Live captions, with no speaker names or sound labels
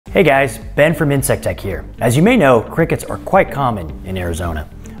Hey guys, Ben from Insectek here. As you may know, crickets are quite common in Arizona,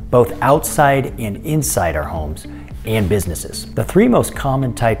 both outside and inside our homes and businesses. The three most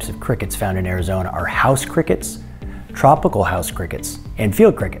common types of crickets found in Arizona are house crickets, tropical house crickets, and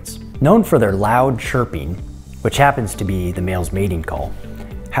field crickets. Known for their loud chirping, which happens to be the male's mating call,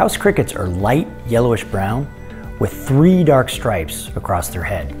 house crickets are light yellowish brown with 3 dark stripes across their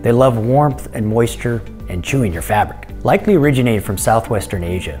head. They love warmth and moisture and chewing your fabric. Likely originated from southwestern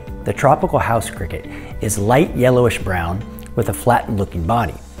Asia, the tropical house cricket is light yellowish brown with a flattened looking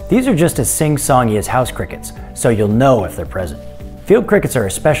body. These are just as sing-songy as house crickets, so you'll know if they're present. Field crickets are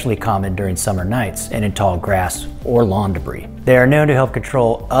especially common during summer nights and in tall grass or lawn debris. They are known to help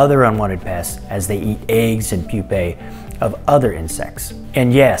control other unwanted pests as they eat eggs and pupae of other insects.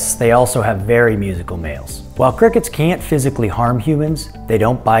 And yes, they also have very musical males. While crickets can't physically harm humans, they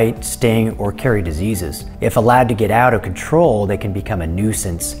don't bite, sting, or carry diseases. If allowed to get out of control, they can become a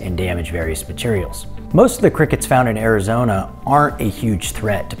nuisance and damage various materials. Most of the crickets found in Arizona aren't a huge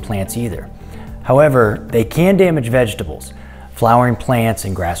threat to plants either. However, they can damage vegetables, flowering plants,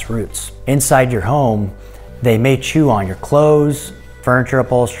 and grass roots. Inside your home, they may chew on your clothes, furniture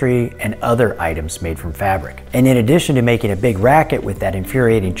upholstery, and other items made from fabric. And in addition to making a big racket with that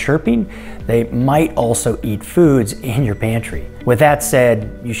infuriating chirping, they might also eat foods in your pantry. With that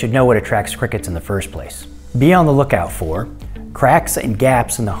said, you should know what attracts crickets in the first place. Be on the lookout for cracks and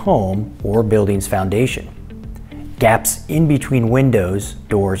gaps in the home or building's foundation, gaps in between windows,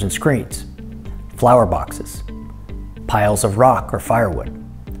 doors, and screens, flower boxes, piles of rock or firewood,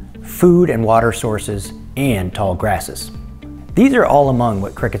 food and water sources, and tall grasses. These are all among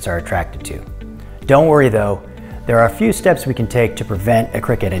what crickets are attracted to. Don't worry though, there are a few steps we can take to prevent a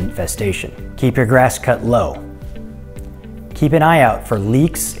cricket infestation. Keep your grass cut low. Keep an eye out for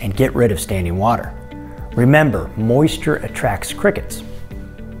leaks and get rid of standing water. Remember, moisture attracts crickets.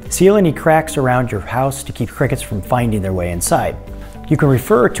 Seal any cracks around your house to keep crickets from finding their way inside. You can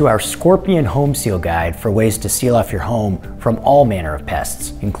refer to our Scorpion Home Seal Guide for ways to seal off your home from all manner of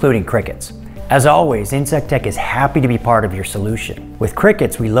pests, including crickets. As always, Insectek is happy to be part of your solution. With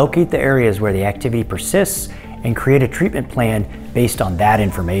crickets, we locate the areas where the activity persists and create a treatment plan based on that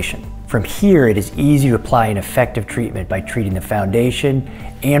information. From here, it is easy to apply an effective treatment by treating the foundation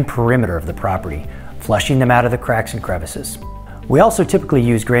and perimeter of the property, flushing them out of the cracks and crevices. We also typically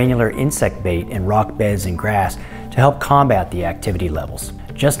use granular insect bait in rock beds and grass to help combat the activity levels.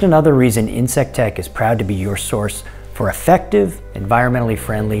 Just another reason Insectek is proud to be your source for effective, environmentally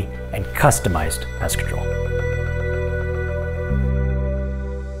friendly, and customized pest control.